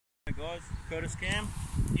guys, Curtis Cam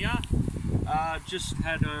here. Just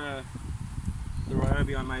had the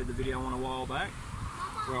Ryobi I made the video on a while back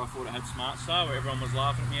where I thought it had Smart Start, where everyone was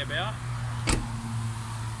laughing at me about.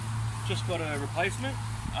 Just got a replacement,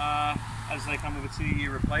 as they come with a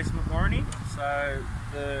 2-year replacement warranty. So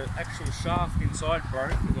the actual shaft inside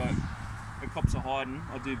broke, because the cops are hiding.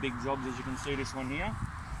 I do big jobs, as you can see this one here.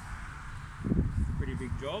 Pretty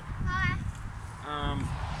big job. Hi.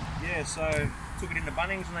 Yeah, so took it into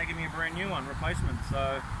Bunnings and they give me a brand new one, replacement.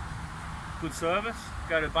 So good service.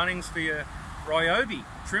 Go to Bunnings for your Ryobi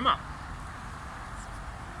trimmer.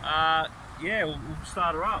 Yeah, we'll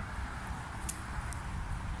start her up.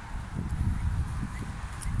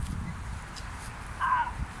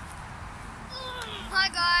 Hi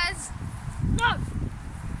guys. No.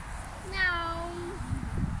 No.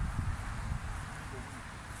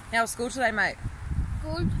 How was school today, mate?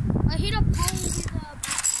 Good. I hit a pole with a ball.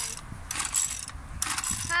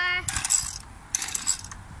 Hi.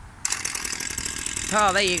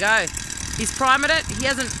 Oh, there you go. He's primed it. He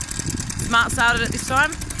hasn't Smart Started it this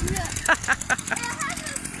time. Yeah. It hasn't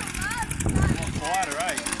started. Quieter,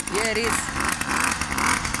 eh? Yeah, it is.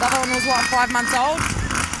 The other one was, what, 5 months old?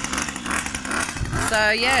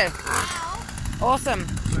 So, yeah. Wow. Awesome.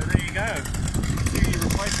 So there you go. 2-year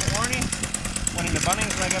replacement warranty. Went into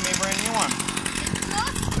Bunnings and they got me a brand new one.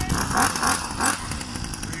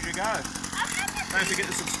 Ready to go. Don't forget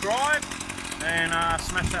to subscribe and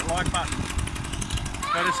smash that like button.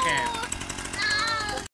 Curtis Cam.